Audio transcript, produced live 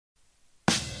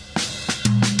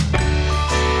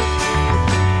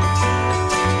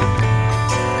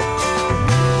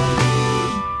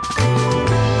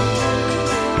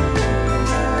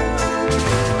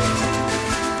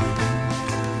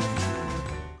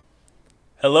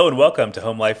Hello and welcome to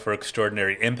Home Life for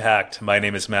Extraordinary Impact. My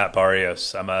name is Matt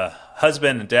Barrios. I'm a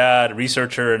husband and dad,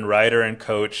 researcher and writer and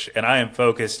coach, and I am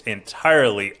focused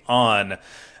entirely on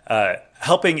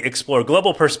helping explore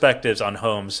global perspectives on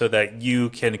homes so that you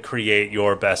can create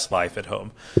your best life at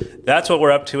home. That's what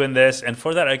we're up to in this, and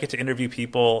for that I get to interview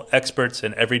people, experts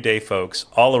and everyday folks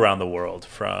all around the world,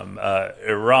 from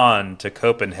Iran to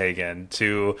Copenhagen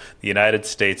to the United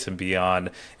States and beyond,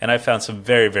 and I found some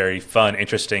very, very fun,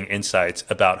 interesting insights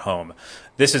about home.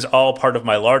 This is all part of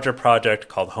my larger project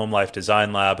called Home Life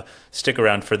Design Lab. Stick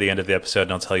around for the end of the episode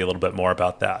and I'll tell you a little bit more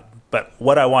about that. But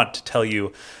what I want to tell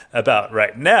you about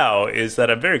right now is that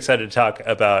I'm very excited to talk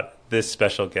about this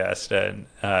special guest and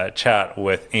chat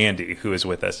with Andy, who is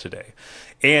with us today.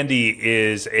 Andy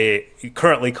is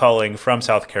currently calling from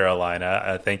South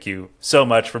Carolina. Thank you so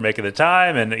much for making the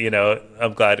time, and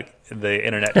I'm glad the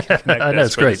internet can connect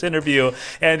us for this interview.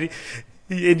 And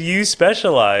you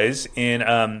specialize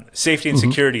in safety and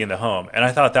security in the home, and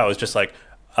I thought that was just like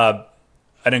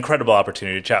an incredible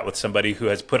opportunity to chat with somebody who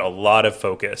has put a lot of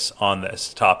focus on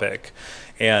this topic.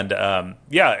 And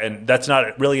and that's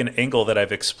not really an angle that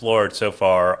I've explored so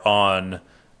far on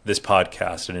this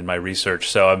podcast and in my research.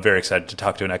 So I'm very excited to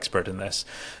talk to an expert in this.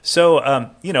 So,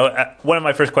 one of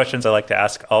my first questions I like to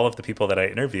ask all of the people that I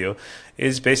interview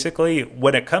is basically,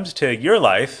 when it comes to your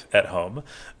life at home,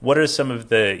 what are some of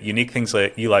the unique things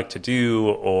that you like to do,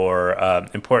 or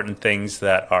important things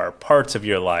that are parts of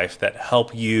your life that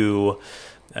help you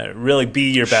really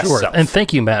be your best self? And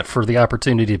thank you, Matt, for the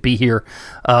opportunity to be here.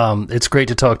 It's great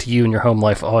to talk to you and your Home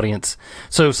Life audience.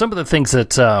 So some of the things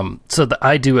that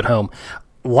I do at home,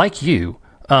 like you,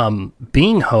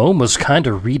 being home was kind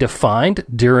of redefined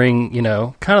during,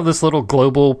 kind of this little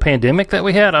global pandemic that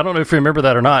we had. I don't know if you remember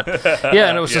that or not. Yeah,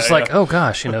 and it was oh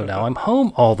gosh, now I'm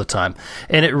home all the time.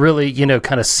 And it really,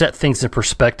 kind of set things in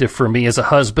perspective for me as a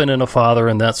husband and a father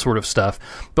and that sort of stuff.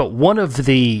 But one of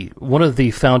the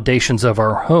foundations of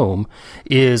our home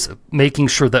is making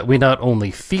sure that we not only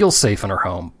feel safe in our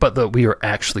home, but that we are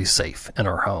actually safe in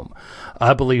our home.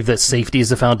 I believe that safety is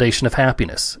the foundation of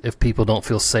happiness. If people don't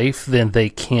feel safe, then they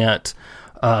can't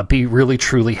be really,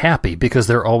 truly happy, because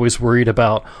they're always worried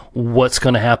about what's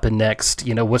going to happen next,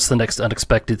 what's the next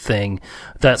unexpected thing,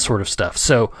 that sort of stuff.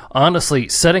 So honestly,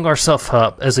 setting ourselves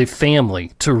up as a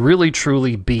family to really,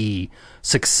 truly be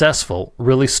successful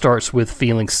really starts with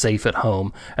feeling safe at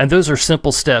home. And those are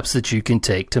simple steps that you can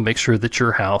take to make sure that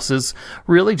your house is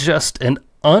really just an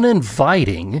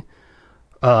uninviting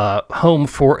home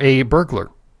for a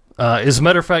burglar. As a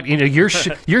matter of fact, your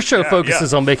show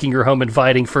focuses on making your home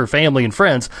inviting for family and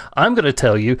friends. I'm going to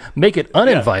tell you, make it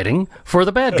uninviting for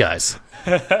the bad guys.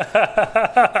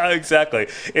 Exactly.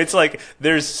 It's like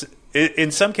in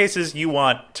some cases you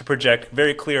want to project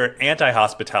very clear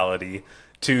anti-hospitality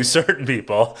to certain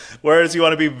people, whereas you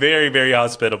want to be very, very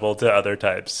hospitable to other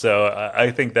types. So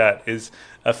I think that is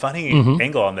a funny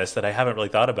angle on this that I haven't really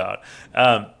thought about.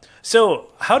 So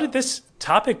how did this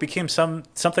topic became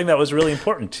something that was really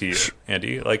important to you,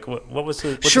 Andy? Like, what was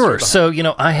the Sure. So,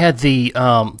 I had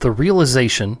the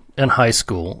realization in high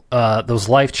school that was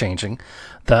life-changing,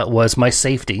 that was my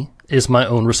safety is my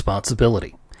own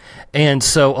responsibility. And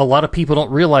so a lot of people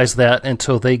don't realize that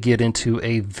until they get into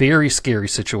a very scary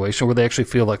situation where they actually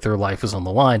feel like their life is on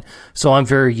the line. So I'm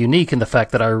very unique in the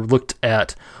fact that I looked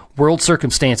at world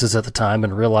circumstances at the time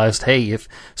and realized, hey, if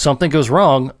something goes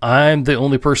wrong, I'm the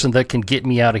only person that can get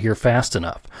me out of here fast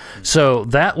enough. So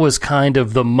that was kind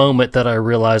of the moment that I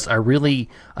realized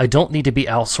I don't need to be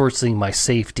outsourcing my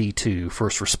safety to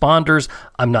first responders.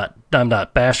 I'm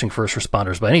not bashing first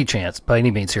responders by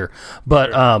any means here,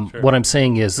 but sure. What I'm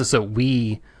saying is that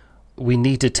we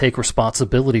need to take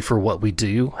responsibility for what we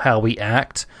do, how we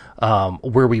act,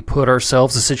 where we put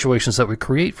ourselves, the situations that we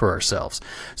create for ourselves.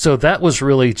 So that was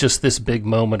really just this big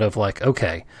moment of like,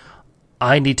 okay,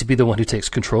 I need to be the one who takes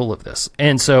control of this.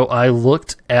 And so I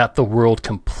looked at the world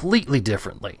completely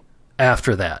differently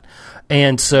after that.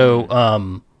 And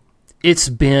so it's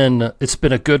been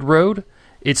a good road.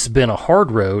 It's been a hard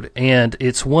road, and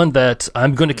it's one that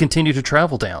I'm going to continue to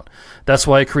travel down. That's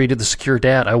why I created The Secure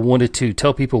Dad. I wanted to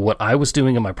tell people what I was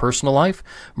doing in my personal life,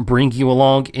 bring you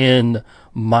along in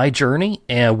my journey,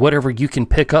 and whatever you can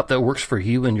pick up that works for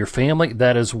you and your family,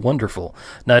 that is wonderful.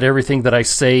 Not everything that I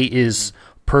say is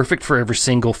perfect for every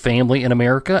single family in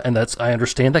America, and I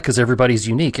understand that because everybody's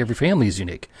unique. Every family is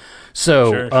unique.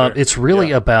 So sure. It's really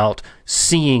about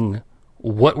seeing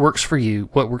what works for you,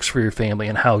 what works for your family,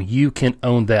 and how you can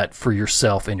own that for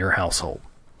yourself and your household.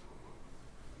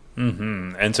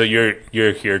 Mm-hmm. And so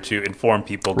you're here to inform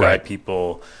people, guide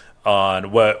people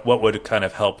on what would kind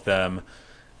of help them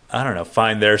I don't know,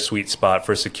 find their sweet spot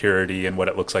for security and what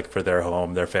it looks like for their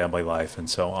home, their family life, and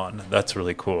so on. That's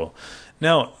really cool.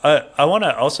 Now, I want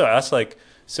to also ask, like,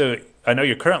 so I know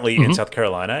you're currently in South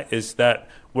Carolina. Is that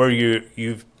where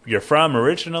you're from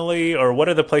originally, or what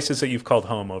are the places that you've called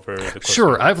home over the course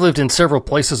Sure, of I've lived in several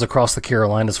places across the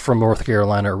Carolinas from North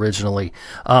Carolina originally,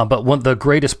 but the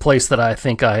greatest place that I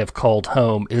think I have called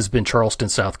home has been Charleston,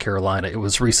 South Carolina. It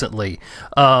was recently,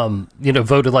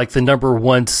 voted like the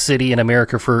 #1 city in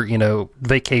America for,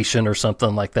 vacation or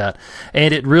something like that.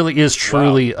 And it really is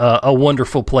truly a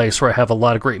wonderful place where I have a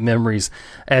lot of great memories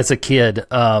as a kid,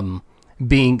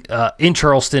 being in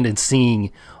Charleston and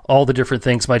seeing all the different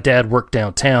things. My dad worked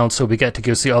downtown, so we got to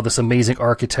go see all this amazing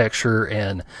architecture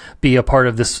and be a part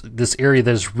of this area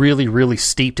that is really, really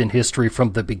steeped in history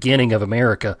from the beginning of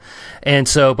America. And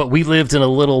so, but we lived in a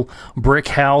little brick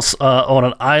house on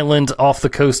an island off the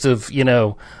coast of,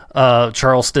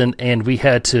 Charleston, and we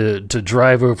had to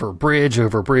drive over bridge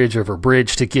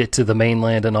to get to the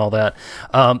mainland and all that.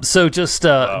 So just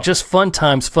fun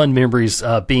times, fun memories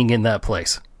being in that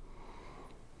place.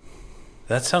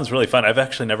 That sounds really fun. I've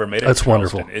actually never made it. That's to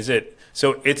Charleston. wonderful.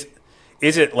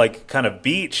 Is it like kind of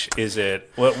beach? Is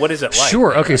it what is it like?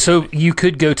 Sure. Okay, so you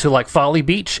could go to like Folly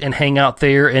Beach and hang out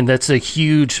there, and that's a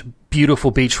huge,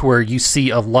 beautiful beach where you see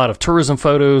a lot of tourism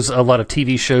photos, a lot of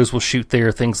TV shows will shoot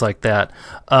there, things like that.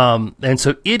 And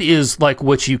so it is like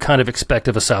what you kind of expect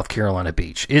of a South Carolina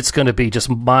beach. It's going to be just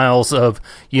miles of,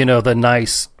 the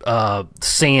nice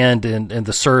sand and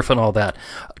the surf and all that.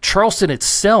 Charleston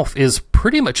itself is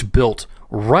pretty much built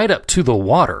right up to the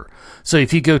water. So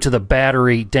if you go to the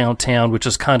Battery downtown, which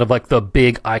is kind of like the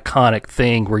big iconic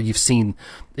thing where you've seen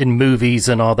in movies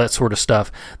and all that sort of stuff,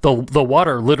 the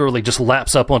water literally just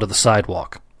laps up onto the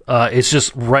sidewalk. It's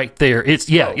just right there. It's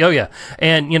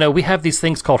And we have these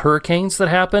things called hurricanes that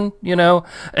happen,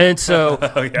 and so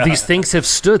these things have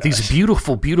stood. These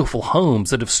beautiful, beautiful homes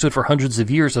that have stood for hundreds of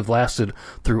years have lasted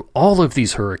through all of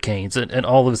these hurricanes and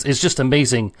all of this. It's just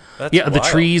amazing. That's wild. The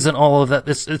trees and all of that.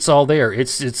 It's all there.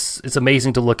 It's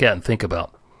amazing to look at and think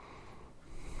about.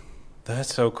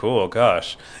 That's so cool.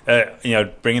 Gosh.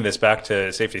 Bringing this back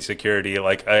to safety security,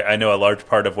 like I know a large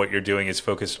part of what you're doing is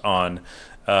focused on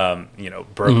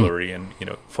burglary and,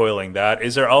 foiling that.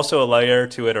 Is there also a layer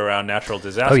to it around natural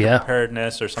disaster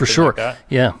preparedness or something for sure. like that?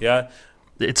 Yeah. Yeah.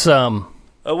 It's,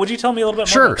 would you tell me a little bit more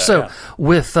sure. about that?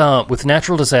 So with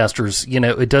natural disasters,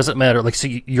 it doesn't matter. Like, so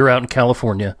you're out in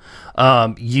California,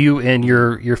 you and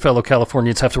your fellow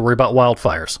Californians have to worry about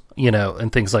wildfires,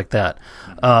 and things like that.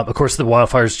 Of course, the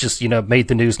wildfires just, made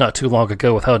the news not too long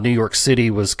ago with how New York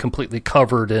City was completely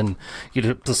covered in,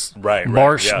 this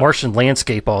Martian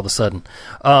landscape all of a sudden.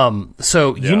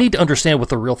 You need to understand what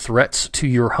the real threats to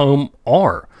your home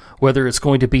are. Whether it's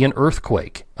going to be an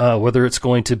earthquake, whether it's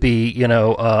going to be,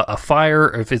 a fire,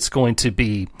 or if it's going to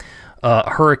be a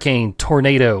hurricane,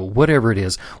 tornado, whatever it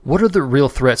is, what are the real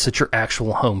threats that your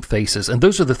actual home faces? And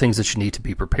those are the things that you need to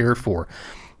be prepared for.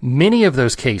 Many of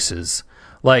those cases,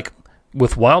 like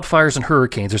with wildfires and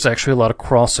hurricanes, there's actually a lot of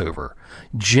crossover.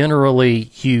 Generally,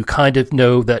 you kind of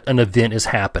know that an event is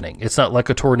happening. It's not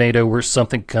like a tornado where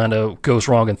something kind of goes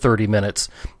wrong in 30 minutes.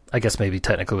 I guess maybe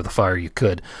technically with a fire you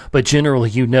could, but generally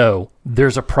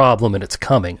there's a problem and it's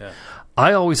coming. Yeah.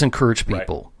 I always encourage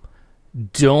people,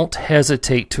 don't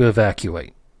hesitate to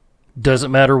evacuate. Doesn't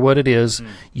matter what it is.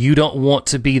 You don't want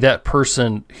to be that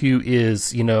person who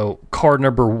is, car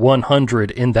number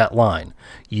 100 in that line.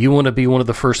 You want to be one of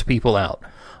the first people out.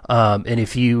 And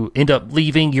if you end up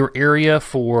leaving your area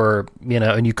for,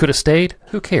 and you could have stayed,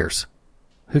 who cares?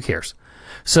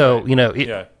 So,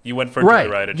 you went for a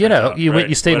joyride.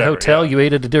 You stayed in a hotel, you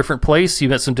ate at a different place, you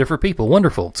met some different people.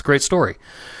 Wonderful. It's a great story.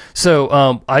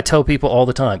 So I tell people all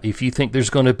the time, if you think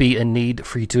there's going to be a need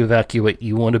for you to evacuate,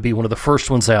 you want to be one of the first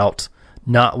ones out,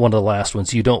 not one of the last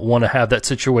ones. You don't want to have that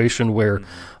situation where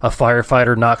a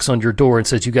firefighter knocks on your door and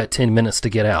says you got 10 minutes to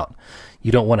get out.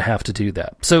 You don't want to have to do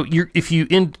that. So if you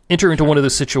enter into one of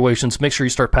those situations, make sure you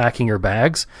start packing your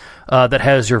bags that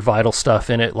has your vital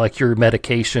stuff in it, like your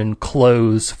medication,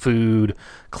 clothes, food,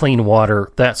 clean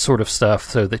water, that sort of stuff,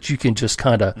 so that you can just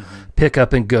kind of pick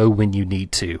up and go when you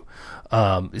need to.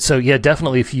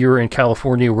 Definitely if you're in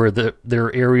California where there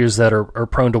are areas that are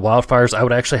prone to wildfires, I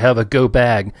would actually have a go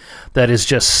bag that is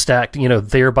just stacked,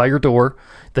 there by your door,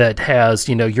 that has,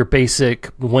 your basic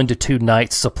 1 to 2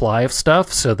 nights supply of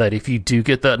stuff, so that if you do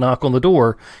get that knock on the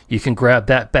door, you can grab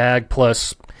that bag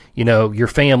plus, your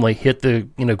family,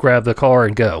 grab the car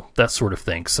and go, that sort of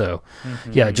thing. So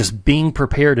just being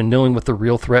prepared and knowing what the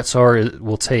real threats are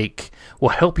will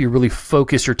help you really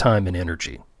focus your time and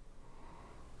energy.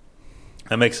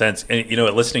 That makes sense. And,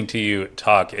 listening to you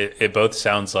talk, it both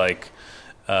sounds like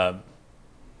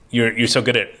you're so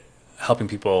good at helping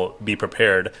people be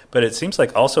prepared, but it seems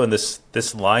like also in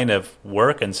this line of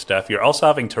work and stuff, you're also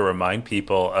having to remind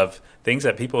people of things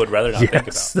that people would rather not think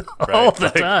about. Right? All the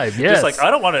time. Yes. Just like, I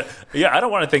don't want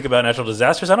to think about natural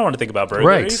disasters. I don't want to think about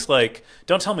burglaries. Right. Like,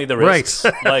 don't tell me the risks.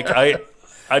 Right. Like,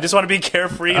 I just want to be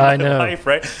carefree in my life,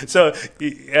 right? So,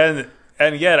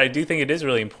 and yet I do think it is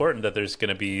really important that there's going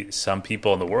to be some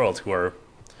people in the world who are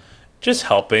just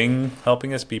helping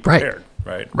us be prepared,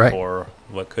 right? For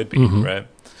what could be, right?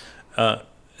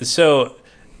 So,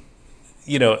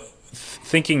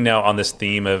 thinking now on this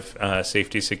theme of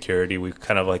safety, security, we've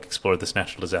kind of like explored this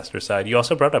natural disaster side. You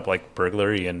also brought up like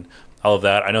burglary and all of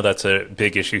that. I know that's a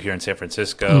big issue here in San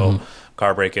Francisco.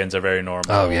 Car break-ins are very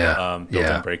normal. Oh, yeah.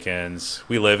 Building break-ins.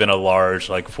 We live in a large,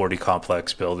 like 40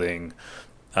 complex building.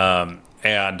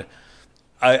 And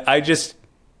I just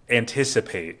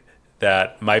anticipate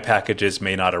that my packages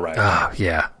may not arrive. Oh,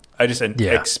 yeah. I just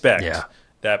expect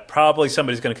that probably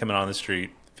somebody's going to come in on the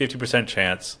street, 50%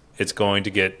 chance it's going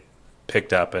to get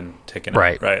picked up and taken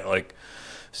out, right? Like,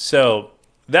 so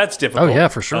that's difficult. Oh, yeah,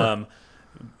 for sure.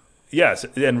 Yes,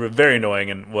 and very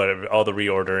annoying and whatever, all the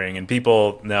reordering, and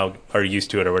people now are used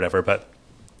to it or whatever. But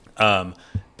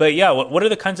yeah, what are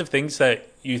the kinds of things that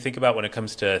you think about when it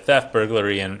comes to theft,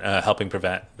 burglary, and helping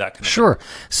prevent that kind of Sure.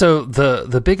 So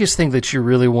the biggest thing that you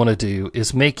really want to do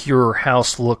is make your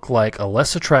house look like a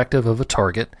less attractive of a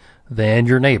target than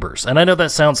your neighbors. And I know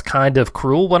that sounds kind of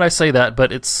cruel when I say that,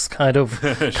 but it's kind of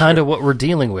kind of what we're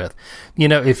dealing with.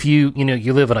 If you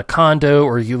live in a condo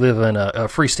or you live in a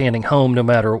freestanding home, no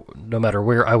matter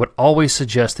where, I would always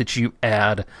suggest that you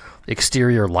add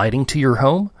exterior lighting to your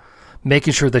home.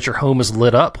 Making sure that your home is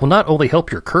lit up will not only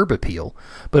help your curb appeal,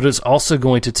 but it's also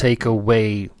going to take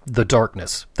away the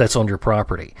darkness that's on your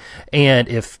property. And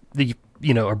if a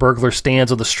burglar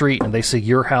stands on the street and they see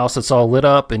your house that's all lit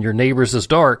up and your neighbor's is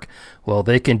dark, well,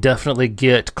 they can definitely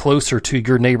get closer to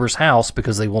your neighbor's house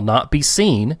because they will not be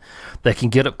seen. They can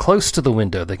get up close to the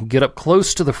window. They can get up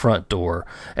close to the front door,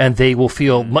 and they will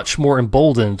feel much more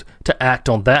emboldened to act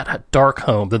on that dark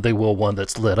home than they will one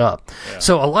that's lit up. Yeah.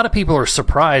 So a lot of people are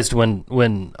surprised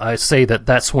when I say that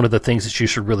that's one of the things that you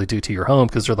should really do to your home,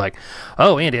 because they're like,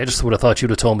 oh, Andy, I just would have thought you'd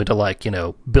have told me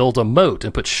to build a moat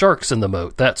and put sharks in the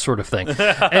moat, that sort of thing.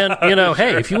 And,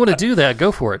 hey, if you want to do that,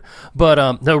 go for it.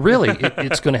 But no, really,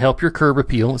 it's going to help your curb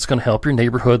appeal. It's going to help your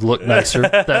neighborhood look nicer,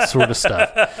 that sort of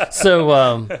stuff.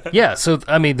 So,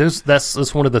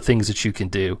 that's one of the things that you can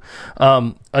do.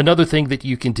 Another thing that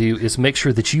you can do is make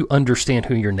sure that you understand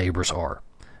who your neighbors are.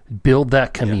 Build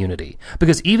that community.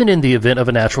 Because even in the event of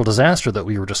a natural disaster that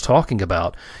we were just talking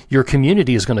about, your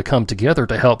community is going to come together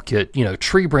to help get,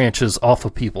 tree branches off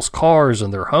of people's cars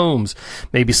and their homes.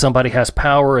 Maybe somebody has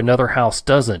power, another house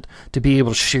doesn't, to be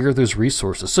able to share those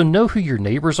resources. So know who your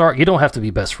neighbors are. You don't have to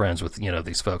be best friends with,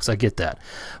 these folks. I get that.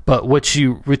 But what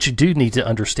you do need to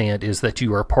understand is that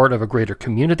you are part of a greater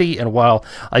community. And while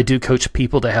I do coach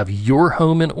people to have your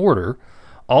home in order,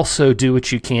 also do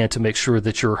what you can to make sure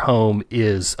that your home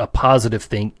is a positive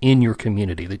thing in your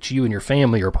community, that you and your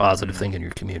family are a positive thing in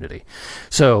your community.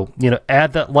 So,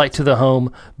 add that light to the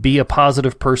home, be a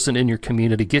positive person in your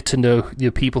community, get to know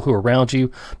the people who are around you,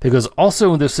 because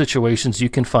also in those situations you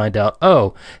can find out,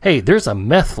 oh, hey, there's a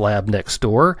meth lab next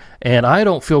door and I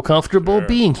don't feel comfortable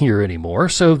being here anymore.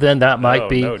 So then that might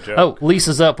be, lease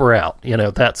is up, we're out,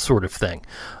 that sort of thing.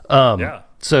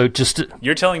 So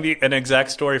you're telling me an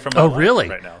exact story from my life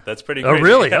right now. That's pretty crazy. Oh,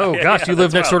 really? Gosh, you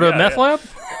live next door to a meth lab?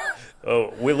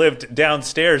 Oh, we lived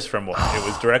downstairs from one. It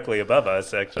was directly above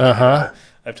us, actually.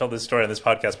 I've told this story on this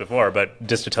podcast before, but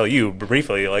just to tell you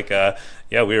briefly,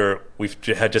 we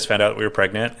had just found out we were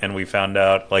pregnant, and we found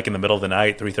out in the middle of the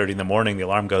night, 3:30 in the morning, the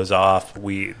alarm goes off.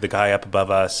 The guy up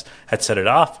above us had set it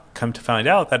off. Come to find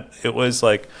out that it was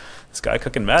this guy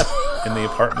cooking meth in the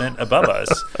apartment above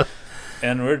us.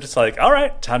 And we're just like, all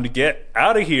right, time to get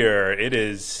out of here. It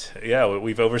is,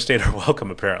 we've overstayed our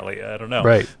welcome, apparently. I don't know.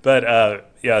 Right. But,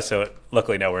 so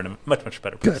luckily now we're in a much, much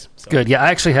better place. Good. Yeah, I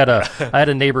actually had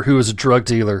a neighbor who was a drug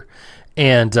dealer.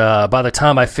 And by the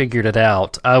time I figured it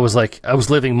out, I was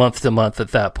living month to month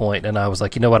at that point. And I was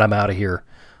like, you know what, I'm out of here.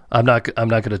 I'm not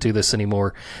going to do this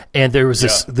anymore. And there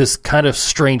was this kind of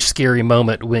strange, scary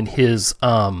moment when his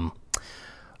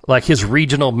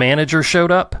regional manager showed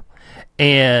up.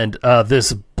 And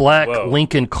this black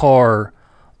Lincoln car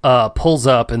pulls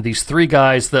up, and these three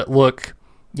guys that look,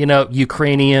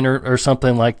 Ukrainian or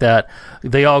something like that,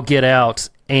 they all get out,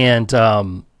 and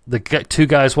the two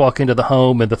guys walk into the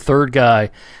home, and the third guy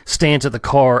stands at the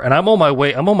car, and I'm on my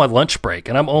lunch break,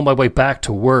 and I'm on my way back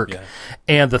to work,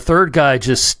 and the third guy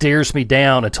just stares me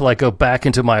down until I go back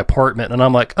into my apartment, and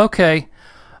I'm like, okay,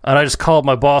 And I just called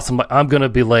my boss. I'm like, I'm going to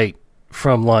be late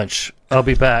from lunch. I'll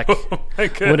be back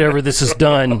whenever this is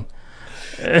done.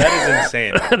 That is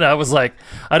insane. And I was like,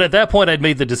 at that point, I'd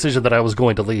made the decision that I was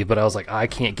going to leave, but I was like, I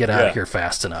can't get out of here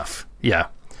fast enough. Yeah.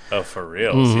 Oh, for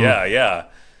reals. Yeah.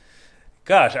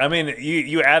 Gosh, I mean,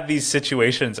 you add these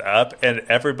situations up, and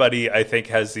everybody, I think,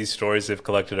 has these stories they've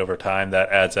collected over time that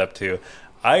adds up to,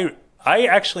 I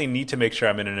actually need to make sure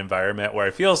I'm in an environment where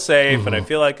I feel safe and I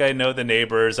feel like I know the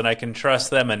neighbors and I can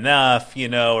trust them enough,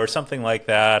 or something like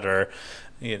that, or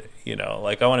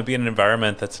like I want to be in an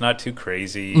environment that's not too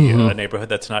crazy, a neighborhood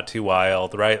that's not too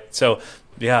wild, right? So,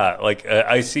 yeah, like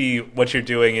I see what you're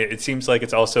doing. It seems like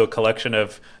it's also a collection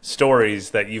of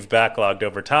stories that you've backlogged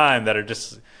over time that are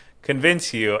just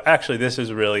convince you, actually, this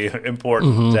is really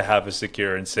important to have a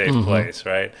secure and safe place,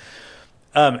 right?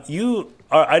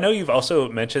 I know you've also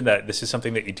mentioned that this is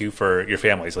something that you do for your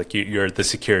families, like you're the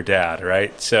secure dad,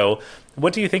 right? So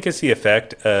what do you think is the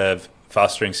effect of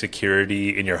fostering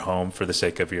security in your home for the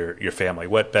sake of your family?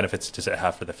 What benefits does it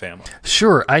have for the family?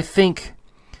 Sure. I think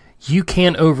you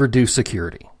can overdo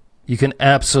security. You can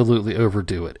absolutely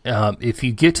overdo it. If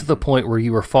you get to the point where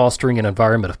you are fostering an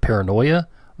environment of paranoia,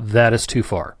 that is too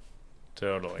far.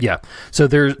 Totally. Yeah. So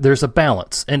there's a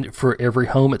balance, and for every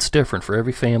home it's different. For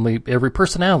every family, every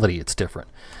personality, it's different.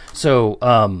 So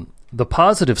the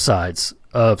positive sides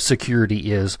of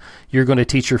security is you're going to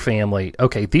teach your family,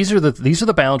 okay, these are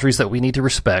the boundaries that we need to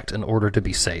respect in order to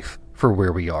be safe for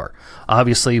where we are.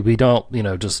 Obviously, we don't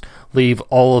just leave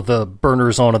all of the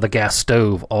burners on in the gas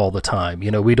stove all the time.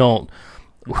 We don't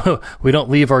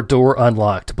leave our door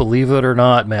unlocked. Believe it or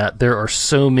not, Matt, there are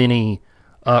so many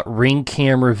Ring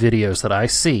camera videos that I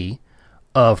see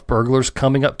of burglars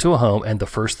coming up to a home, and the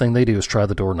first thing they do is try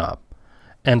the doorknob.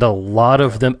 And a lot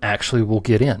of them actually will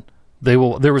get in. There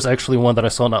was actually one that I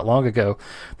saw not long ago.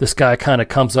 This guy kind of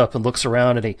comes up and looks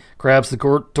around, and he grabs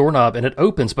the doorknob, and it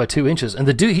opens by 2 inches. And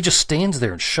the dude, he just stands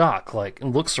there in shock,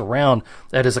 and looks around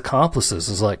at his accomplices.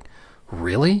 Is like,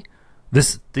 really?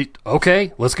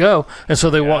 Okay, let's go. And so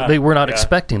they were not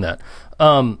expecting that.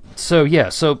 So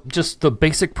just the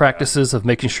basic practices of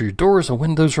making sure your doors and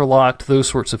windows are locked, those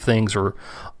sorts of things are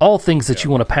all things that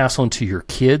you want to pass on to your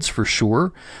kids for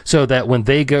sure, so that when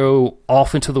they go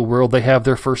off into the world, they have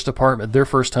their first apartment, their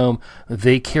first home,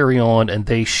 they carry on and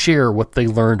they share what they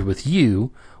learned with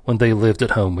you when they lived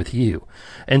at home with you.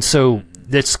 And so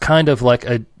it's kind of like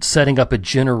setting up a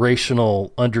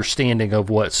generational understanding of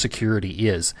what security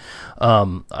is.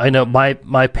 I know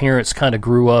my parents kind of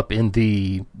grew up in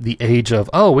the age of,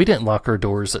 we didn't lock our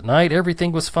doors at night.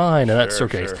 Everything was fine. And that's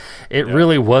okay. Sure. It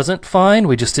really wasn't fine.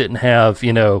 We just didn't have,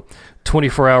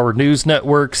 24-hour news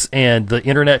networks and the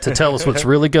internet to tell us what's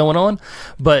really going on.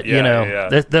 But,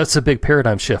 that's a big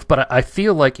paradigm shift. But I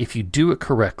feel like if you do it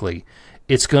correctly,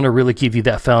 it's going to really give you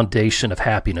that foundation of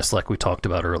happiness like we talked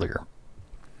about earlier.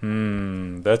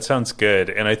 That sounds good.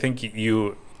 And I think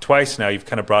you twice now you've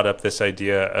kind of brought up this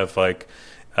idea of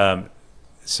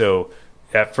so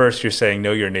at first you're saying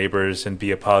know your neighbors and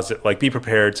be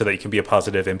prepared so that you can be a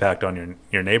positive impact on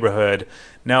your neighborhood.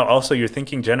 Now also you're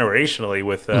thinking generationally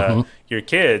with your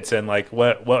kids and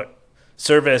what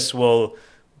service will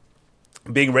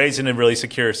being raised in a really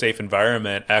secure, safe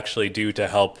environment actually do to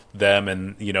help them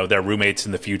and their roommates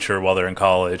in the future while they're in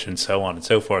college and so on and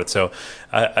so forth. So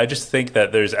I just think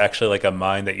that there's actually a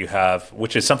mind that you have,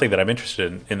 which is something that I'm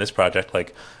interested in this project,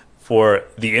 for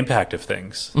the impact of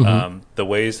things, the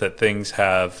ways that things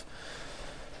have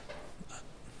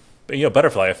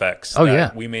butterfly effects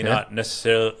that we may not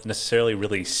necessarily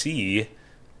really see,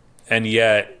 and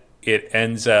yet it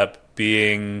ends up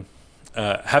being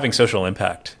having social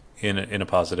impact in a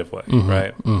positive way,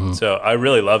 right? So I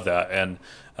really love that, and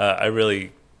I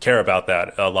really care about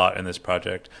that a lot in this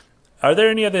project. Are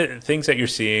there any other things that you're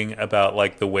seeing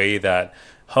about the way that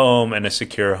home and a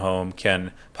secure home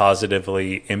can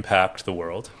positively impact the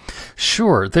world?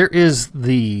 Sure. There is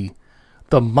the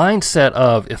mindset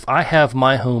of, if I have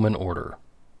my home in order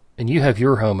and you have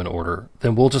your home in order,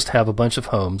 then we'll just have a bunch of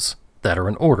homes that are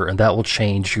in order, and that will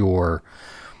change your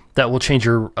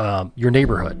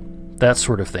neighborhood. That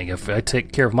sort of thing. If I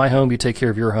take care of my home, you take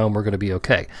care of your home, we're going to be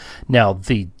okay. Now,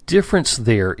 the difference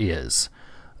there is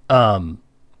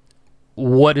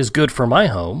what is good for my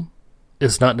home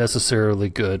is not necessarily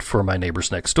good for my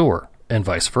neighbors next door, and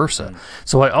vice versa.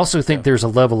 So I also think there's a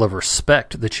level of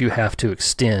respect that you have to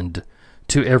extend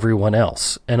to everyone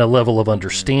else, and a level of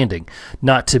understanding,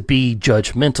 not to be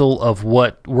judgmental of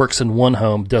what works in one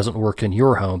home doesn't work in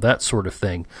your home, that sort of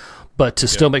thing. But to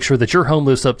still make sure that your home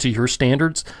lives up to your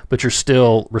standards, but you're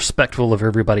still respectful of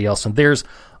everybody else. And there's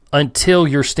until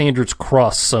your standards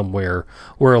cross somewhere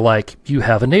where, like, you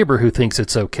have a neighbor who thinks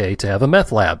it's okay to have a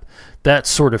meth lab, that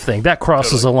sort of thing. That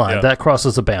crosses a line. Yeah. That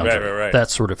crosses a boundary. Right. That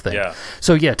sort of thing. Yeah.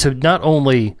 So, yeah, to not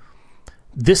only...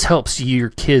 This helps your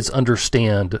kids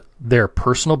understand their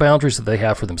personal boundaries that they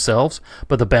have for themselves,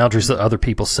 but the boundaries that other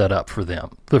people set up for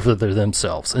them, for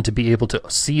themselves, and to be able to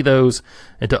see those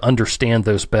and to understand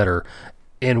those better.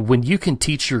 And when you can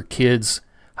teach your kids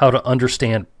how to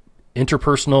understand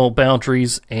interpersonal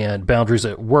boundaries and boundaries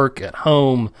at work, at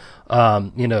home,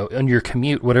 on your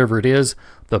commute, whatever it is,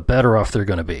 the better off they're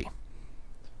going to be.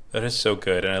 That is so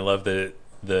good. And I love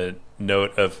the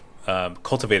note of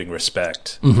cultivating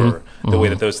respect for the way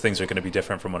that those things are going to be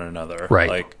different from one another.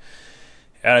 Right.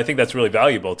 And I think that's really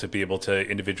valuable to be able to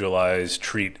individualize,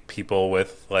 treat people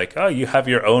with like, oh, you have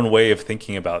your own way of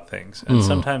thinking about things. And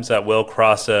sometimes that will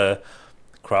cross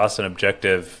an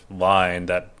objective line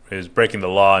that is breaking the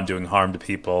law and doing harm to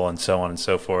people and so on and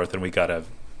so forth. And we got to,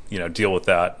 deal with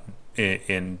that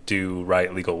in do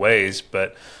right legal ways.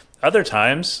 But other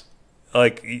times,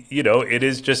 it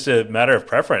is just a matter of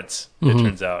preference, it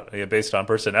turns out, based on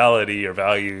personality or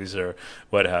values or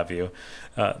what have you.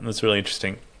 That's really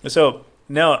interesting. So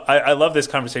now I love this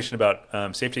conversation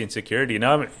about safety and security.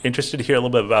 Now I'm interested to hear a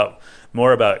little bit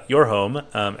more about your home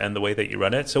and the way that you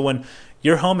run it. So when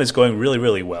your home is going really,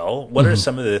 really well, what are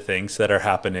some of the things that are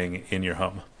happening in your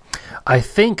home? I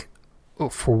think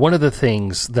for one of the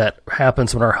things that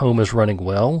happens when our home is running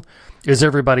well is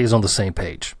everybody is on the same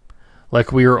page.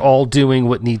 Like, we are all doing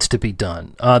what needs to be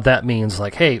done. That means,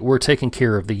 like, hey, we're taking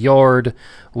care of the yard.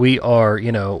 We are,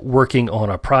 working on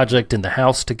a project in the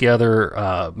house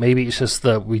together. Maybe it's just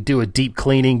that we do a deep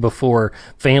cleaning before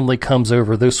family comes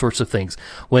over, those sorts of things.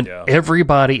 When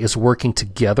everybody is working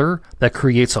together, that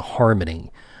creates a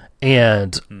harmony.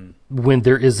 And when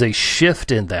there is a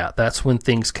shift in that, that's when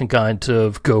things can kind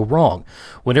of go wrong.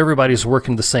 When everybody's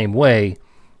working the same way,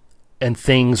 and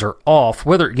things are off,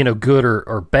 whether, good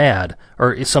or bad,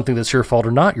 or it's something that's your fault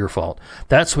or not your fault,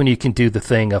 that's when you can do the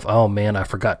thing of, oh, man, I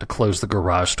forgot to close the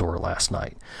garage door last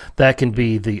night. That can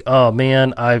be the, oh,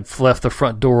 man, I've left the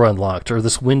front door unlocked, or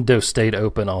this window stayed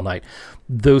open all night.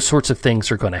 Those sorts of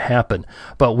things are going to happen.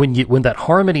 But when that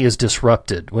harmony is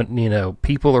disrupted, when,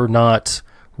 people are not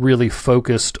really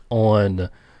focused on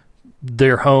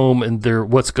their home and their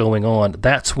what's going on,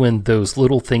 that's when those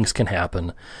little things can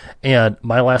happen. And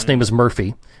my last name is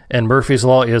Murphy, and Murphy's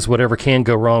Law is whatever can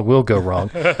go wrong will go wrong.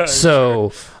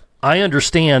 So I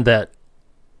understand that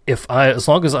as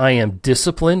long as I am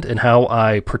disciplined in how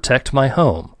I protect my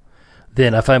home,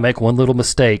 then if I make one little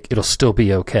mistake, it'll still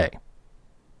be okay.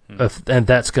 And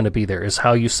that's going to be there, is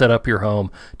how you set up your home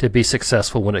to be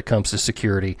successful when it comes to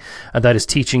security. And that is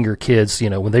teaching your kids,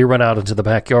 when they run out into the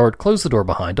backyard, close the door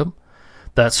behind them.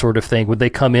 That sort of thing. When they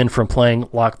come in from playing,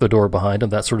 lock the door behind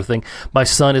them, that sort of thing. My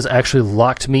son has actually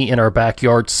locked me in our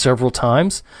backyard several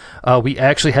times. We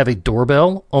actually have a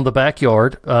doorbell on the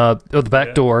backyard, the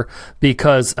back door,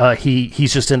 because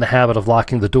he's just in the habit of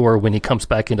locking the door when he comes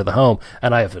back into the home.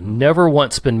 And I have never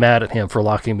once been mad at him for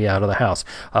locking me out of the house.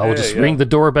 I will just ring the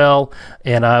doorbell,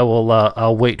 and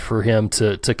I'll wait for him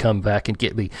to come back and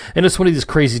get me. And it's one of these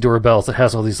crazy doorbells that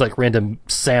has all these like random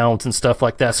sounds and stuff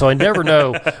like that. So I never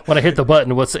know when I hit the button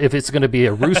if it's going to be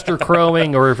a rooster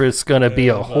crowing or if it's going to be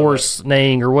a horse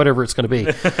neighing or whatever it's going to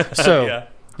be. So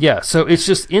so it's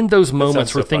just in those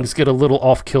moments where things get a little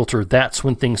off kilter, that's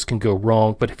when things can go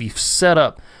wrong. But if you've set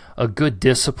up a good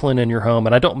discipline in your home,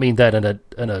 and I don't mean that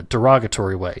in a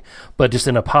derogatory way, but just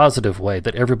in a positive way,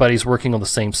 that everybody's working on the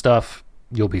same stuff,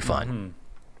 you'll be fine.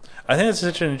 I think that's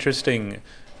such an interesting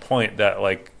point, that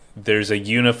like there's a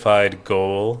unified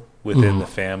goal within the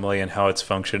family and how it's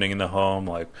functioning in the home,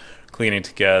 like cleaning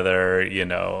together,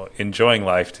 enjoying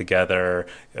life together,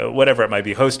 whatever it might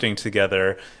be, hosting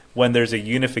together. When there's a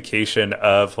unification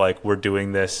of like, we're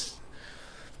doing this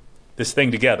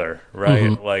thing together,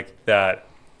 right? Like that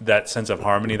sense of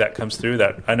harmony that comes through,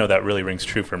 that I know that really rings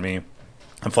true for me.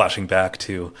 I'm flashing back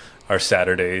to our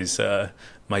Saturdays,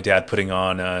 my dad putting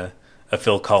on a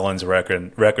Phil Collins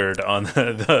record on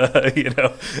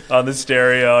the on the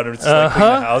stereo, and it's like the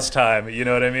house time. You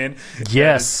know what I mean?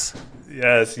 Yes.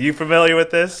 Yes, you familiar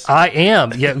with this? I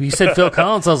am. Yeah, you said Phil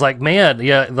Collins. I was like, man,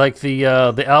 yeah, like the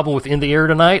album with "In the Air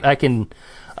Tonight."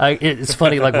 It's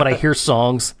funny, like when I hear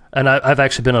songs, and I've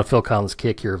actually been on a Phil Collins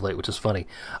kick here of late, which is funny.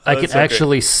 I can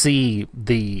actually see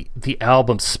the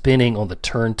album spinning on the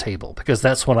turntable, because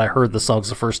that's when I heard the songs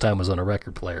the first time was on a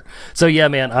record player. So yeah,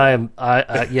 man,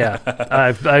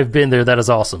 I've been there. That is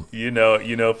awesome. You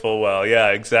know full well. Yeah,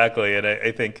 exactly. And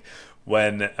I think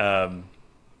when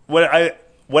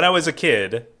I was a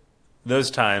kid, those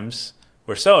times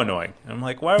were so annoying. And I'm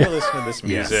like, why are we listening to this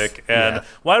music? Yes. And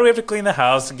why do we have to clean the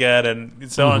house again?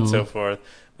 And so on and so forth.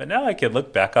 But now I can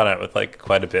look back on it with like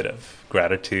quite a bit of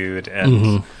gratitude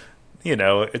and you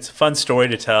know, it's a fun story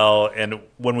to tell. And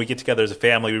when we get together as a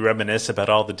family, we reminisce about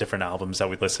all the different albums that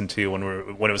we listened to when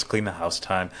it was clean the house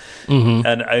time.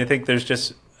 And I think there's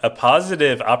just a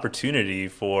positive opportunity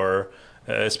for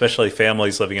especially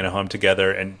families living in a home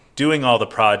together and doing all the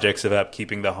projects about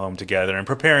keeping the home together and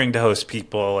preparing to host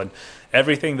people and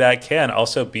everything that can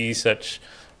also be such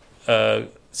a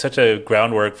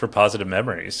groundwork for positive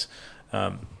memories.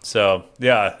 So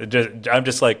yeah, I'm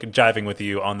just like jiving with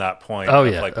you on that point.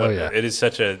 It is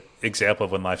such an example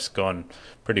of when life's going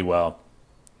pretty well.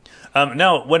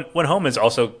 Now, when home is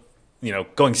also, you know,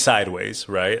 going sideways,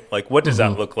 right? Like, what does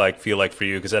that feel like for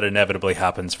you? Because that inevitably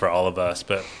happens for all of us.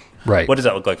 But what does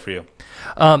that look like for you?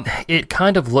 It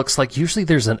kind of looks like usually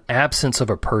there's an absence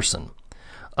of a person.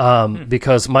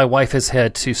 Because my wife has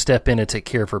had to step in and take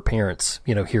care of her parents,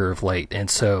 you know, here of late.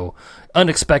 And so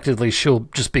unexpectedly, she'll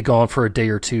just be gone for a day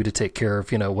or two to take care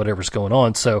of, you know, whatever's going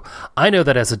on. So I know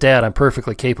that as a dad, I'm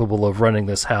perfectly capable of running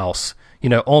this house, you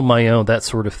know, on my own, that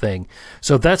sort of thing.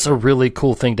 So that's a really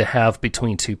cool thing to have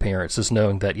between two parents, is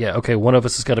knowing that, yeah, okay, one of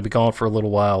us is going to be gone for a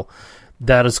little while.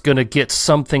 That is going to get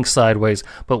something sideways,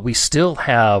 but we still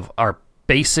have our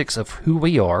basics of who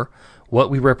we are, what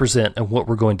we represent, and what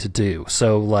we're going to do.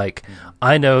 So, like,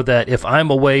 I know that if I'm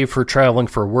away for traveling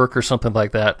for work or something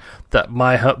like that, that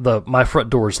my front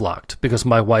door is locked because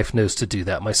my wife knows to do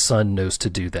that. My son knows to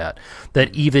do that.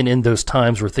 That even in those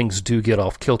times where things do get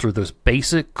off kilter, those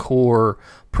basic core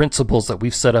principles that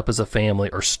we've set up as a family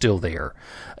are still there.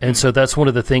 And so that's one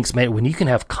of the things, man, when you can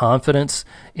have confidence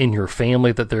in your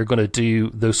family that they're going to do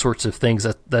those sorts of things,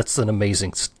 that's an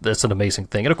amazing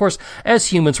thing. And of course,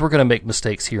 as humans, we're going to make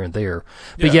mistakes here and there.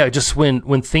 But yeah, just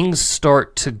when things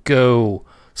start to go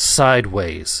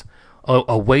sideways,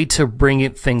 a way to bring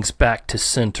things back to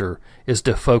center is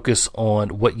to focus on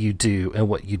what you do and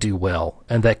what you do well.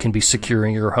 And that can be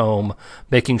securing your home,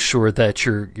 making sure that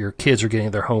your kids are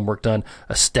getting their homework done,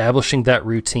 establishing that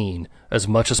routine as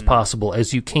much as possible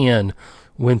as you can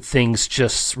when things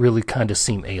just really kind of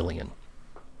seem alien.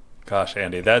 Gosh,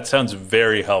 Andy, that sounds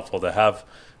very helpful to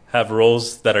have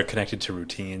roles that are connected to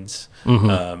routines.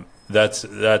 That's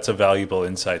a valuable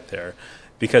insight there.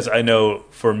 Because I know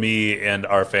for me and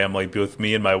our family, both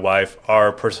me and my wife,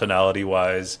 are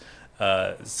personality-wise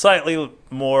slightly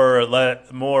more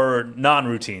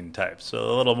non-routine types, so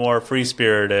a little more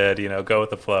free-spirited, you know, go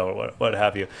with the flow, what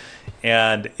have you.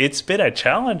 And it's been a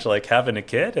challenge, like having a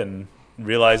kid and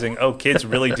realizing, kids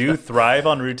really do thrive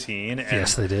on routine. And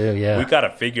yes, they do. Yeah, we've got to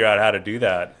figure out how to do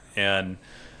that. And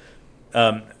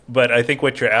but I think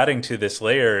what you're adding to this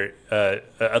layer,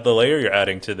 the layer you're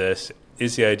adding to this,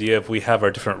 is the idea of we have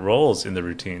our different roles in the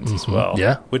routines as well.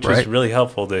 Yeah, which is really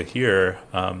helpful to hear.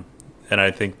 And I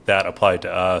think that applied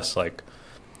to us. Like,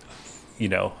 you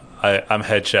know, I'm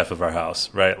head chef of our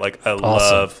house, right? Like, I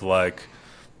love, like,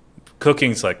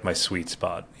 cooking's like my sweet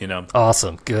spot, you know?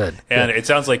 Awesome. Good. And it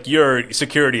sounds like you're a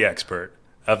security expert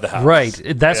of the house. Right.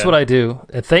 That's what I do.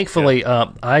 And thankfully,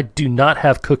 I do not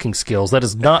have cooking skills. That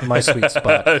is not my sweet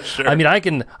spot. Sure. I mean, I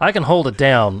can hold it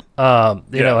down.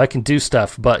 You know, I can do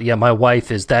stuff, but yeah, my wife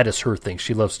that is her thing.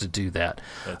 She loves to do that.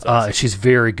 That's awesome. She's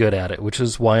very good at it, which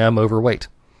is why I'm overweight.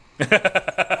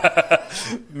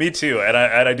 Me too, and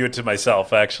I do it to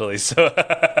myself actually. So,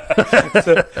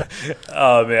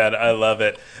 oh man, I love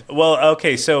it. Well,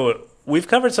 okay, so we've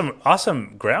covered some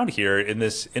awesome ground here in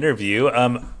this interview.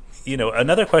 You know,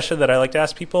 another question that I like to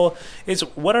ask people is,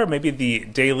 what are maybe the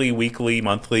daily, weekly,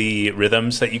 monthly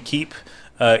rhythms that you keep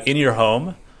in your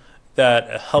home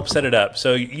that help set it up?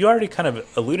 So you already kind of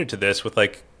alluded to this with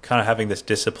like kind of having this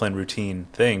disciplined routine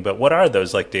thing, but what are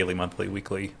those like daily, monthly,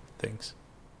 weekly things?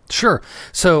 Sure.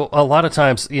 So a lot of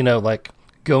times, you know, like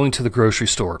going to the grocery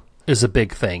store is a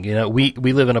big thing. You know, we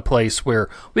live in a place where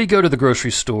we go to the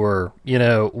grocery store, you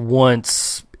know,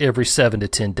 once every 7 to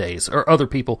 10 days. Or other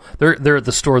people, they're at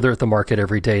the store, they're at the market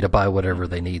every day to buy whatever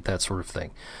they need, that sort of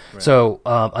thing. Right. So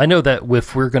I know that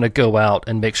if we're going to go out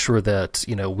and make sure that,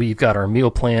 you know, we've got our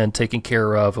meal plan taken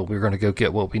care of and we're going to go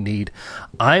get what we need,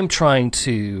 I'm trying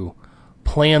to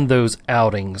plan those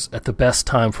outings at the best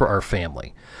time for our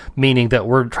family, meaning that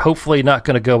we're hopefully not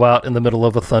going to go out in the middle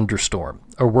of a thunderstorm,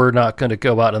 or we're not going to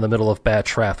go out in the middle of bad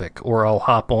traffic, or I'll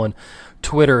hop on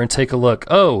Twitter and take a look.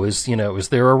 Is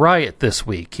there a riot this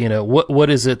week? You know, what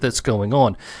is it that's going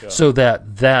on? Yeah. So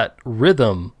that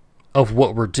rhythm of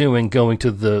what we're doing, going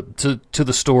to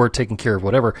the store, taking care of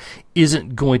whatever,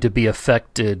 isn't going to be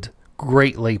affected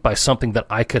greatly by something that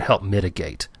I could help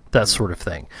mitigate. that sort of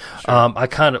thing. I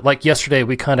kind of, like yesterday,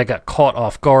 we kind of got caught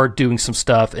off guard doing some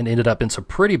stuff and ended up in some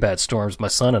pretty bad storms, my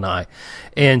son and I.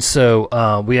 And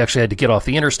so we actually had to get off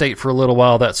the interstate for a little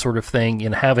while, that sort of thing,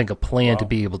 and having a plan to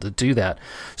be able to do that.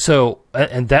 So,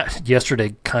 and that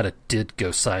yesterday kind of did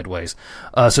go sideways.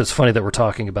 So it's funny that we're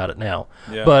talking about it now.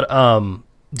 Yeah. But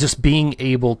just being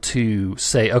able to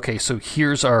say, okay, so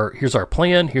here's our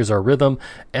plan, here's our rhythm,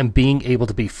 and being able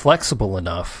to be flexible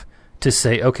enough to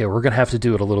say, okay, we're going to have to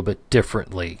do it a little bit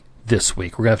differently this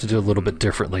week. We're going to have to do it a little bit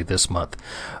differently this month.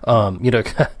 Going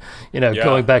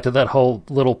back to that whole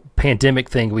little pandemic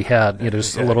thing we had,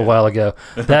 just a little while ago,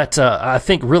 that I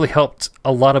think really helped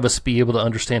a lot of us be able to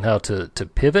understand how to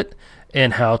pivot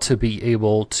and how to be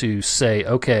able to say,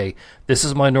 okay, this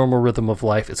is my normal rhythm of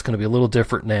life. It's going to be a little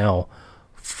different now.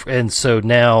 And so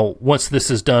now, once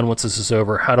this is done, once this is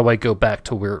over, how do I go back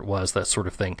to where it was, that sort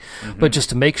of thing. But just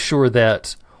to make sure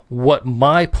that what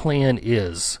my plan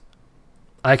is,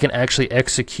 I can actually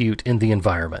execute in the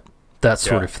environment, that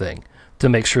sort of thing, to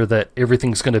make sure that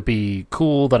everything's going to be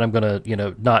cool, that I'm going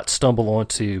to, not stumble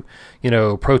onto,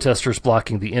 protesters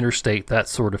blocking the interstate, that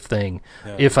sort of thing,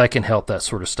 if I can help, that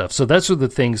sort of stuff. So those are the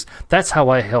things, that's how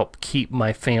I help keep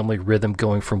my family rhythm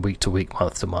going from week to week,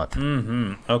 month to month.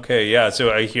 Okay, yeah.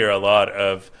 So I hear a lot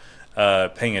of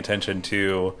paying attention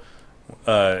to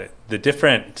the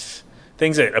different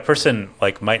things that a person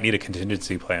might need a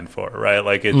contingency plan for, right?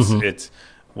 Like it's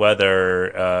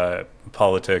weather,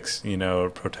 politics,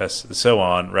 protests, and so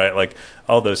on, right? Like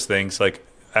all those things. Like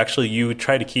actually, you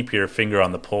try to keep your finger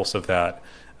on the pulse of that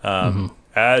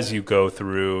as you go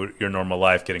through your normal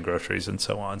life, getting groceries and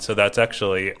so on. So that's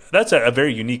a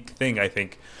very unique thing, I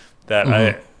think.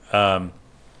 That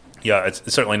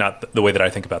it's certainly not the way that I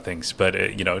think about things, but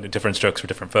different strokes for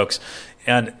different folks,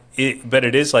 but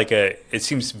it is it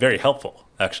seems very helpful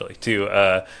actually to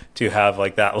have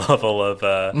that level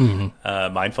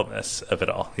of mindfulness of it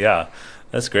all. Yeah,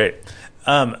 that's great.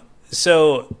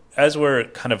 So as we're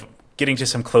kind of getting to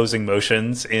some closing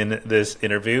motions in this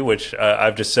interview, which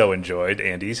I've just so enjoyed,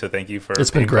 Andy. So thank you for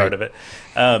being part of it.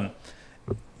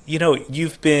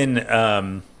 You've been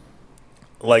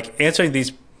answering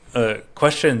these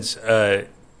questions,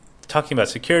 talking about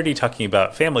security, talking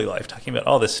about family life, talking about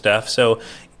all this stuff. So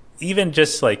even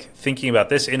just thinking about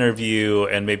this interview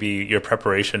and maybe your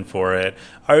preparation for it,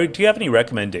 do you have any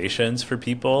recommendations for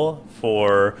people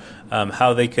for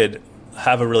how they could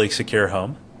have a really secure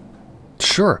home?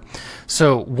 Sure.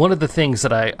 So one of the things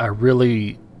that I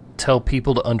really tell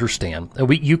people to understand,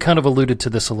 and you kind of alluded to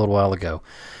this a little while ago,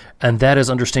 and that is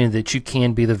understanding that you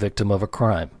can be the victim of a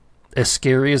crime. As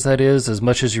scary as that is, as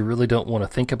much as you really don't want to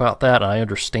think about that, I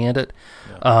understand it.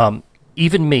 Yeah.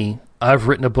 Even me, I've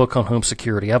written a book on home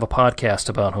security. I have a podcast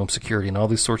about home security and all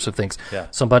these sorts of things. Yeah.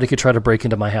 Somebody could try to break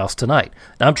into my house tonight.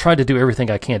 Now, I'm trying to do everything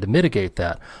I can to mitigate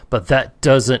that, but that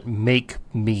doesn't make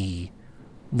me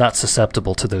not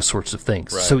susceptible to those sorts of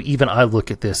things. Right. So even I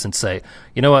look at this and say,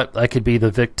 you know what, I could be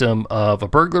the victim of a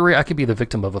burglary, I could be the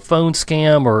victim of a phone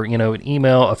scam or, an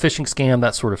email, a phishing scam,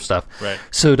 that sort of stuff. Right.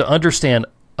 So to understand,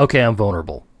 okay, I'm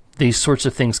vulnerable. These sorts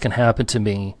of things can happen to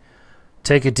me.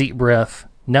 Take a deep breath.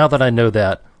 Now that I know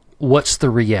that, what's the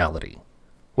reality?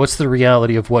 What's the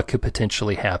reality of what could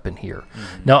potentially happen here?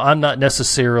 Now, I'm not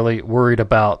necessarily worried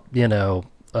about,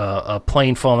 a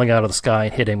plane falling out of the sky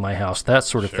and hitting my house, that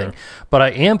sort of thing. But I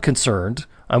am concerned.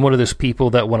 I'm one of those people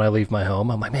that when I leave my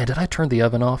home, I'm like, man, did I turn the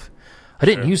oven off? I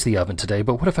didn't use the oven today,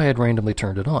 but what if I had randomly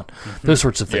turned it on? Those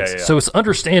sorts of things. Yeah. So it's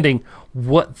understanding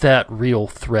what that real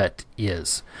threat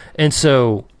is. And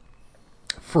so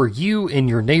for you in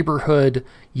your neighborhood,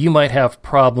 you might have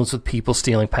problems with people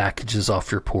stealing packages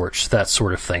off your porch, that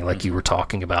sort of thing, like you were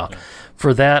talking about. Yeah.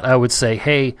 For that, I would say,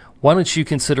 hey, why don't you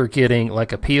consider getting a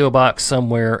P.O. box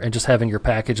somewhere and just having your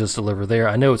packages delivered there?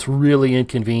 I know it's really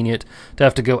inconvenient to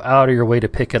have to go out of your way to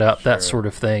pick it up, that sort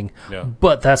of thing. Yeah.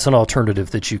 But that's an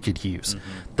alternative that you could use,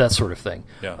 that sort of thing.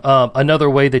 Yeah. Another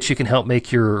way that you can help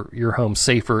make your home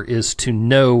safer is to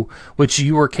know what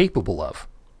you are capable of.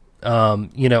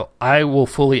 I will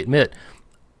fully admit,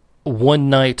 one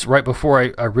night right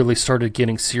before I really started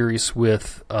getting serious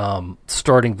with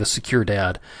starting the Secure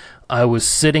Dad, I was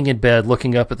sitting in bed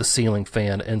looking up at the ceiling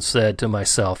fan and said to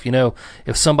myself,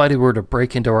 if somebody were to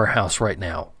break into our house right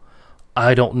now,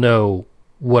 I don't know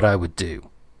what I would do.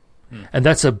 And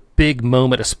that's a big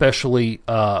moment, especially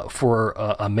for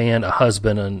a man, a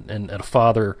husband, and a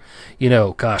father.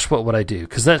 Gosh, what would I do?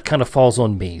 Because that kind of falls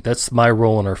on me. That's my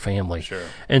role in our family. Sure.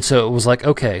 And so it was like,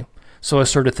 okay. So I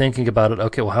started thinking about it.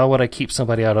 Okay, well, how would I keep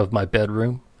somebody out of my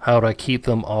bedroom? How would I keep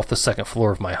them off the second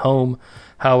floor of my home?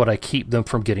 How would I keep them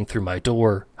from getting through my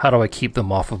door? How do I keep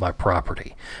them off of my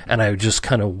property? And I would just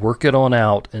kind of work it on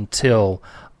out until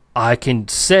I can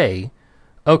say,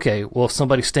 okay, well, if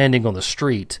somebody's standing on the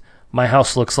street, my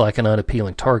house looks like an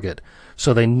unappealing target.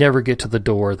 So they never get to the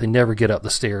door, they never get up the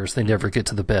stairs, they never get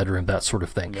to the bedroom, that sort of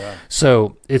thing. Yeah.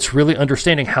 So it's really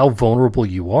understanding how vulnerable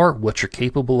you are, what you're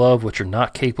capable of, what you're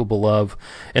not capable of,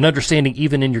 and understanding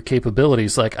even in your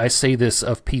capabilities. Like I say this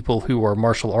of people who are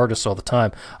martial artists all the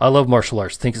time. I love martial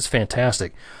arts, think it's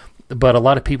fantastic. But a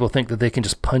lot of people think that they can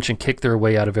just punch and kick their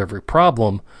way out of every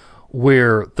problem,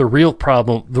 where the real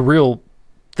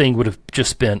thing would have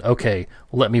just been, okay,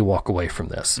 let me walk away from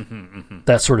this.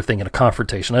 That sort of thing in a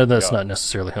confrontation. I know that's not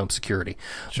necessarily home security,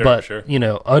 but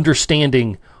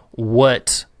understanding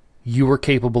what you are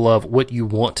capable of, what you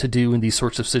want to do in these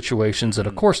sorts of situations, and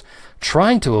of course,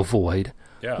 trying to avoid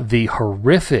the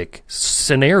horrific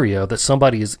scenario that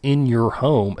somebody is in your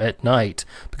home at night,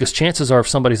 because chances are if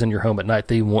somebody's in your home at night,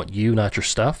 they want you, not your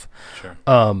stuff.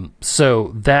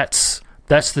 So that's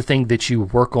the thing that you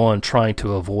work on trying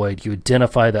to avoid. You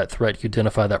identify that threat, you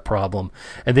identify that problem,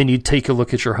 and then you take a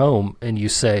look at your home and you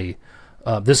say,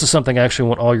 this is something I actually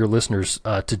want all your listeners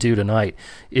to do tonight,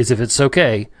 is if it's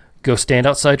okay, go stand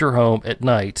outside your home at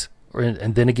night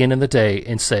and then again in the day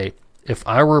and say, if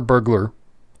I were a burglar,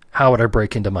 how would I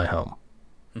break into my home?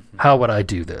 How would I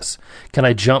do this? Can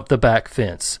I jump the back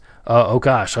fence? Oh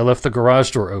gosh, I left the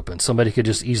garage door open. Somebody could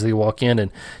just easily walk in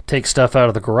and take stuff out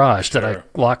of the garage. Did I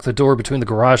lock the door between the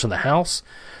garage and the house?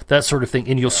 That sort of thing.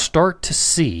 And you'll start to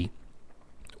see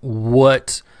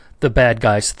what the bad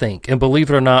guys think. And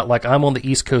believe it or not, like I'm on the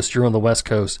East Coast, you're on the West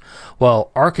Coast.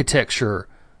 Well, architecture,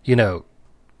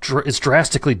 is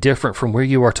drastically different from where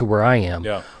you are to where I am.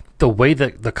 The way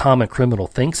that the common criminal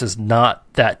thinks is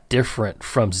not that different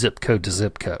from zip code to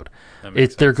zip code.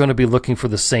 They're going to be looking for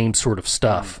the same sort of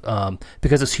stuff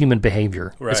because it's human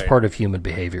behavior. Right. It's part of human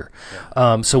behavior.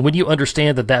 So when you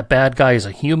understand that bad guy is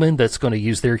a human that's going to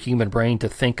use their human brain to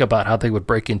think about how they would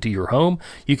break into your home,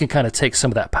 you can kind of take some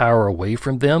of that power away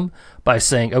from them by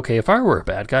saying, okay, if I were a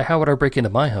bad guy, how would I break into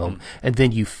my home? And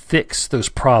then you fix those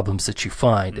problems that you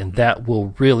find, and that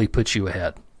will really put you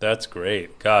ahead. That's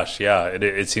great. Gosh, yeah.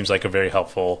 It seems like a very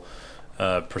helpful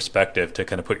perspective to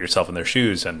kind of put yourself in their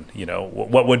shoes, and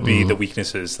what would be the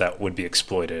weaknesses that would be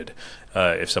exploited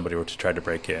if somebody were to try to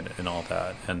break in and all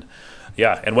that, and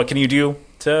what can you do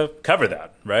to cover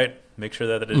that, right? Make sure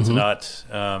that it's not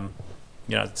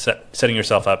setting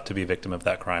yourself up to be a victim of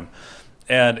that crime.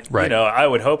 And I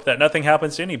would hope that nothing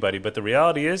happens to anybody, but the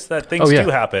reality is that things do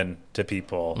happen to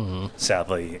people,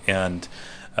 sadly, and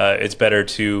it's better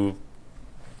to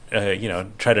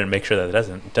try to make sure that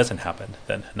it doesn't happen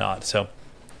than not. So,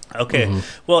 okay.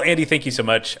 Well, Andy, thank you so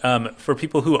much. For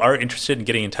people who are interested in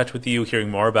getting in touch with you, hearing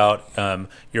more about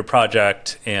your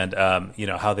project and,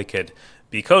 how they could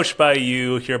be coached by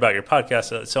you, hear about your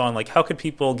podcast, so on, like, how could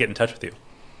people get in touch with you?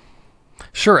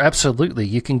 Sure, absolutely.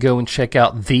 You can go and check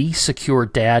out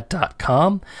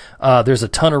thesecuredad.com. There's a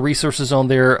ton of resources on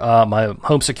there. My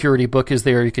home security book is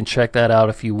there. You can check that out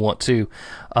if you want to.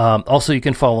 Also, you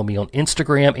can follow me on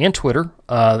Instagram and Twitter,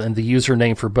 and the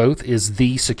username for both is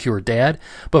thesecuredad.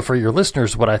 But for your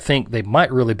listeners, what I think they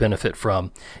might really benefit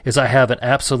from is I have an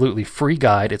absolutely free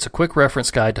guide. It's a quick reference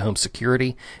guide to home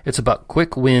security. It's about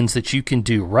quick wins that you can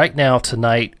do right now,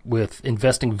 tonight, with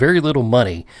investing very little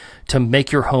money to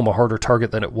make your home a harder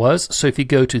target than it was. So if you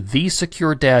go to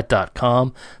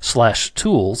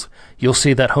thesecuredad.com/tools, you'll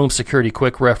see that home security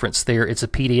quick reference there. It's a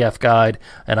PDF guide,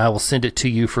 and I will send it to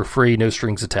you for free, no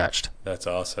strings attached. That's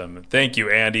awesome. Thank you,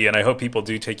 Andy, and I hope people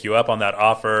do take you up on that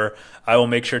offer. I will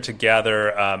make sure to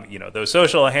gather, those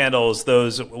social handles,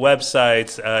 those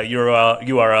websites,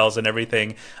 URLs, and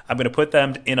everything. I'm going to put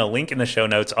them in a link in the show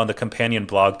notes on the companion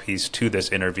blog piece to this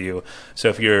interview. So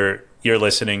if you're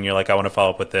listening, you're like, I want to follow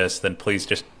up with this, then please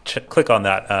just click on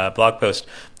that blog post.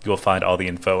 You will find all the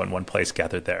info in one place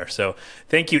gathered there. So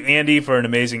thank you, Andy, for an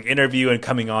amazing interview and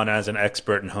coming on as an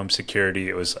expert in home security.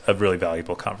 It was a really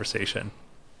valuable conversation.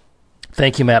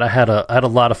 Thank you, Matt. I had a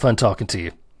lot of fun talking to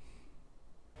you.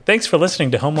 Thanks for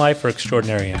listening to Home Life for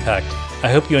Extraordinary Impact. I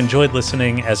hope you enjoyed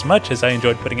listening as much as I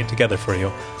enjoyed putting it together for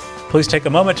you. Please take a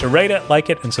moment to rate it, like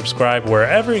it, and subscribe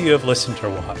wherever you have listened or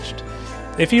watched.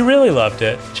 If you really loved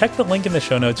it, check the link in the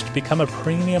show notes to become a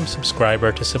premium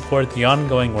subscriber to support the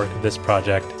ongoing work of this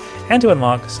project and to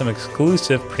unlock some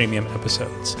exclusive premium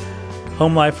episodes.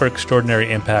 Home Life for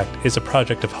Extraordinary Impact is a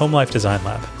project of Home Life Design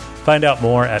Lab. Find out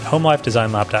more at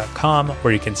homelifedesignlab.com,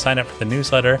 where you can sign up for the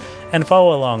newsletter and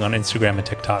follow along on Instagram and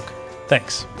TikTok.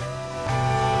 Thanks.